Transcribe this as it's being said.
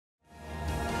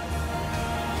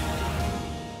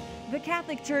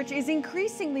Catholic Church is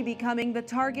increasingly becoming the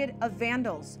target of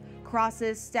vandals.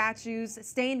 Crosses, statues,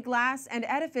 stained glass, and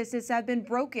edifices have been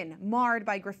broken, marred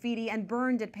by graffiti, and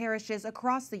burned at parishes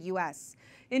across the U.S.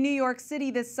 In New York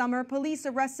City this summer, police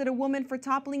arrested a woman for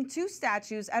toppling two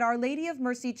statues at Our Lady of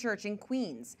Mercy Church in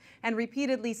Queens and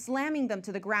repeatedly slamming them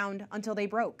to the ground until they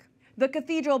broke. The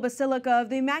Cathedral Basilica of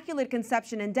the Immaculate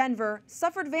Conception in Denver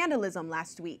suffered vandalism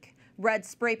last week. Red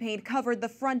spray paint covered the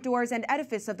front doors and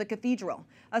edifice of the cathedral.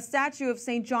 A statue of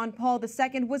St. John Paul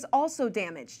II was also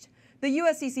damaged. The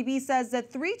USCCB says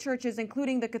that 3 churches,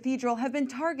 including the cathedral, have been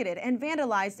targeted and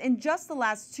vandalized in just the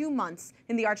last 2 months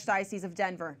in the Archdiocese of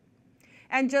Denver.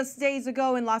 And just days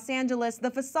ago in Los Angeles,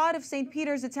 the facade of St.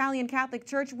 Peter's Italian Catholic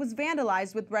Church was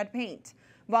vandalized with red paint.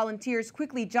 Volunteers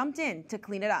quickly jumped in to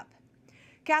clean it up.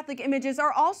 Catholic images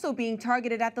are also being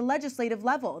targeted at the legislative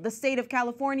level. The state of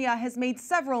California has made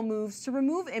several moves to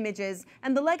remove images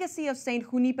and the legacy of St.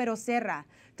 Junipero Serra.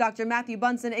 Dr. Matthew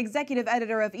Bunson, executive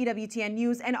editor of EWTN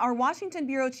News and our Washington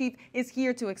bureau chief, is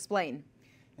here to explain.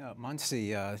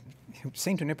 Muncie,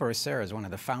 St. Junipero Serra is one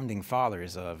of the founding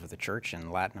fathers of the church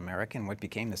in Latin America and what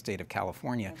became the state of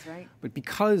California. That's right. But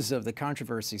because of the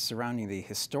controversy surrounding the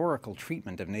historical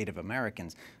treatment of Native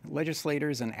Americans,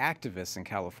 legislators and activists in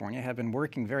California have been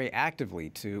working very actively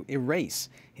to erase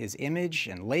his image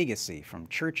and legacy from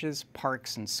churches,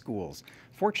 parks, and schools.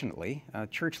 Fortunately,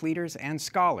 church leaders and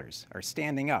scholars are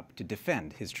standing up to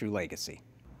defend his true legacy.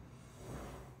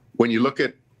 When you look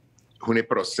at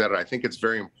Junipero Serra, I think it's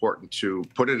very important to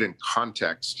put it in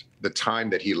context, the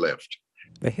time that he lived.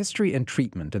 The history and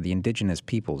treatment of the indigenous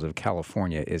peoples of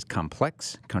California is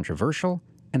complex, controversial,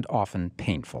 and often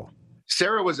painful.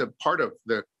 Serra was a part of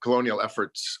the colonial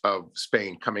efforts of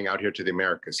Spain coming out here to the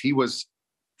Americas. He was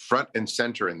front and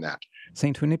center in that.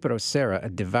 St. Junipero Serra, a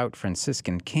devout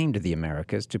Franciscan, came to the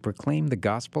Americas to proclaim the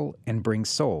gospel and bring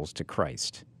souls to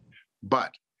Christ.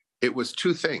 But it was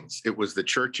 2 things. It was the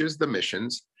churches, the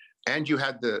missions, and you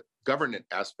had the government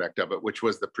aspect of it, which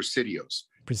was the presidios.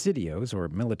 Presidios, or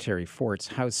military forts,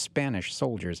 housed Spanish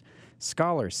soldiers.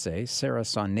 Scholars say Serra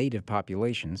saw native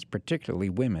populations, particularly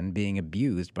women, being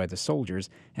abused by the soldiers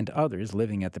and others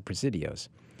living at the presidios,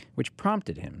 which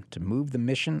prompted him to move the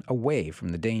mission away from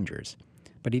the dangers.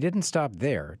 But he didn't stop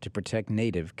there to protect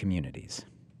native communities.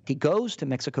 He goes to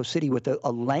Mexico City with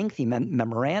a lengthy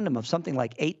memorandum of something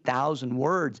like 8,000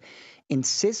 words,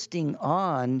 insisting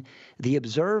on the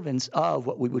observance of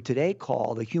what we would today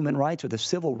call the human rights or the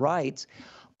civil rights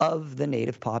of the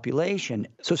native population.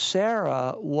 So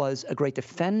Serra was a great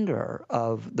defender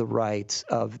of the rights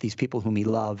of these people whom he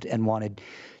loved and wanted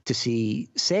to see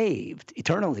saved,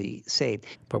 eternally saved.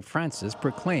 Pope Francis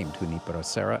proclaimed Junipero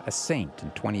Serra a saint in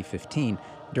 2015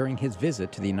 during his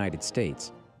visit to the United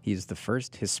States. He is the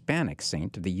first Hispanic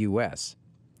saint of the U.S.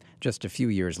 Just a few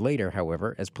years later,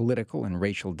 however, as political and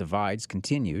racial divides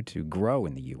continued to grow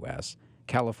in the U.S.,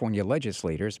 California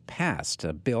legislators passed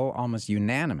a bill almost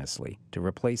unanimously to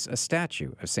replace a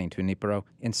statue of St. Junipero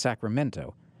in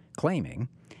Sacramento, claiming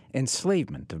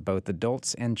enslavement of both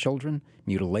adults and children,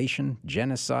 mutilation,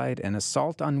 genocide, and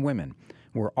assault on women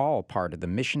were all part of the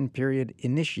mission period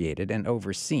initiated and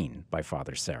overseen by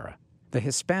Father Serra. The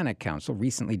Hispanic Council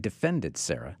recently defended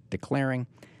Serra, declaring,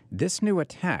 "This new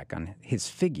attack on his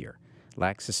figure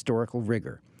lacks historical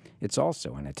rigor. It's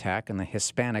also an attack on the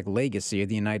Hispanic legacy of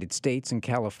the United States and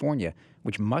California,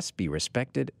 which must be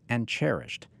respected and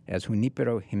cherished, as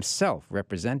Junipero himself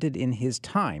represented in his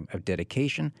time of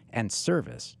dedication and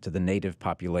service to the native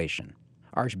population."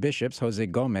 Archbishops Jose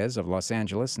Gomez of Los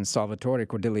Angeles and Salvatore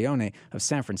Cordileone of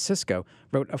San Francisco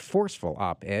wrote a forceful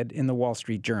op-ed in the Wall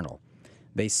Street Journal.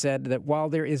 They said that while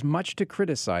there is much to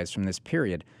criticize from this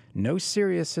period, no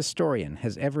serious historian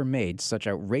has ever made such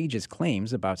outrageous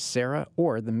claims about Serra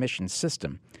or the mission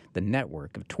system, the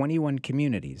network of 21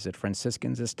 communities that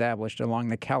Franciscans established along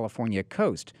the California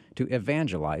coast to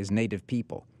evangelize native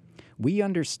people. We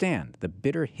understand the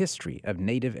bitter history of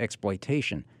native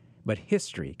exploitation, but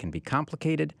history can be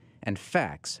complicated and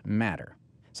facts matter.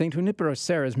 St. Junipero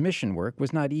Serra's mission work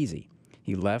was not easy.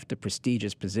 He left a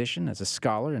prestigious position as a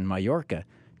scholar in Mallorca,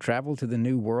 traveled to the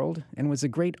New World, and was a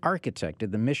great architect of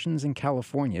the missions in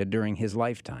California during his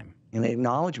lifetime. And the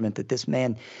acknowledgement that this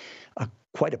man,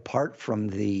 quite apart from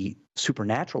the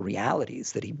supernatural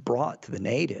realities that he brought to the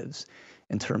natives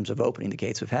in terms of opening the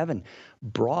gates of heaven,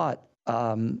 brought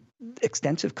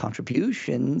extensive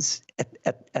contributions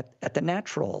at the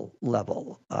natural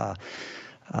level.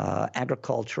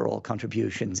 Agricultural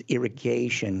contributions,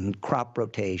 irrigation, crop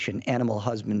rotation, animal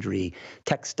husbandry,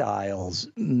 textiles,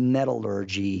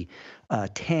 metallurgy,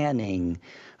 tanning,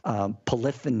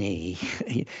 polyphony,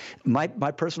 my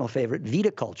personal favorite,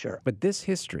 viticulture. But this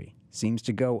history seems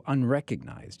to go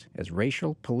unrecognized as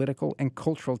racial, political, and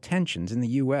cultural tensions in the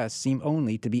U.S. seem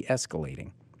only to be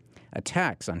escalating.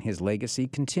 Attacks on his legacy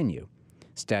continue.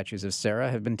 Statues of Serra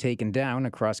have been taken down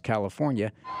across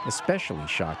California. Especially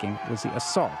shocking was the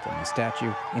assault on the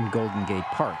statue in Golden Gate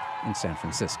Park in San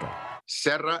Francisco.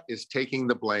 Serra is taking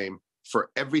the blame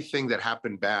for everything that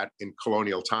happened bad in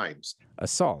colonial times.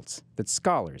 Assaults that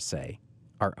scholars say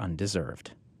are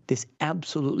undeserved. This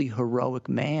absolutely heroic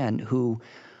man who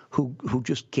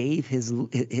just gave his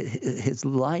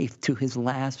life to his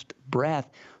last breath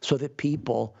so that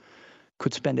people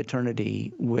could spend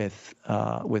eternity with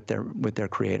their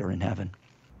Creator in heaven.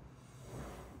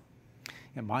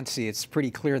 And Monsi, it's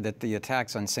pretty clear that the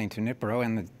attacks on St. Junipero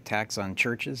and the attacks on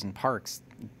churches and parks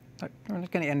are not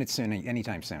going to end it soon,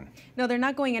 anytime soon. No, they're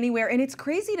not going anywhere. And it's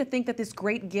crazy to think that this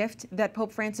great gift that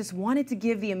Pope Francis wanted to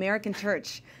give the American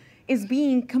church is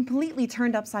being completely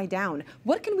turned upside down.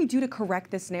 What can we do to correct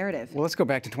this narrative? Well, let's go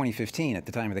back to 2015 at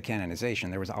the time of the canonization.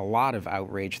 There was a lot of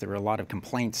outrage. There were a lot of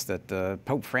complaints that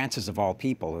Pope Francis, of all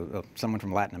people, someone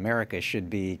from Latin America, should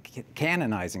be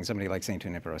canonizing somebody like St.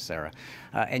 Junipero Serra.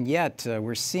 And yet,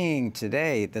 we're seeing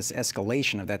today this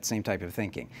escalation of that same type of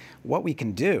thinking. What we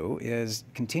can do is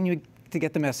continue to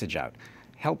get the message out.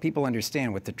 Help people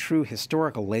understand what the true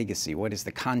historical legacy, what is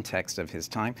the context of his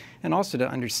time, and also to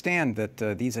understand that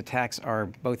these attacks are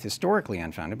both historically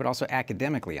unfounded, but also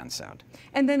academically unsound.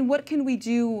 And then what can we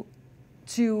do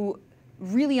to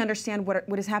really understand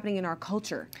what is happening in our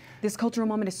culture? This cultural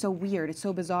moment is so weird, it's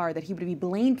so bizarre that he would be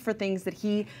blamed for things that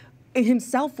he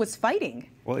himself was fighting.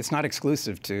 Well, it's not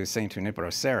exclusive to St.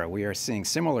 Junipero Serra. We are seeing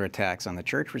similar attacks on the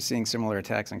church. We're seeing similar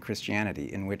attacks on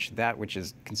Christianity, in which that which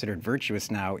is considered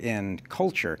virtuous now in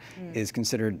culture is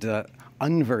considered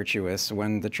unvirtuous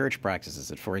when the church practices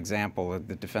it. For example,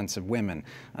 the defense of women,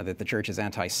 that the church is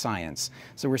anti-science.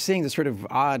 So we're seeing this sort of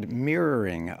odd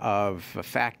mirroring of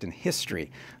fact and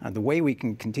history. The way we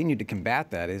can continue to combat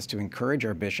that is to encourage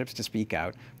our bishops to speak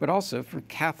out, but also for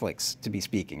Catholics to be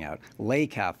speaking out, lay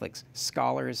Catholics,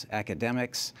 scholars,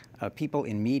 academics, people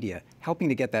in media, helping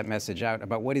to get that message out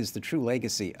about what is the true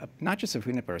legacy of not just of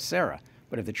Junipero Serra,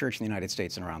 but of the church in the United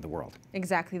States and around the world.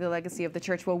 Exactly, the legacy of the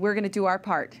church. Well, we're going to do our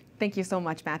part. Thank you so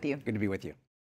much, Matthew. Good to be with you.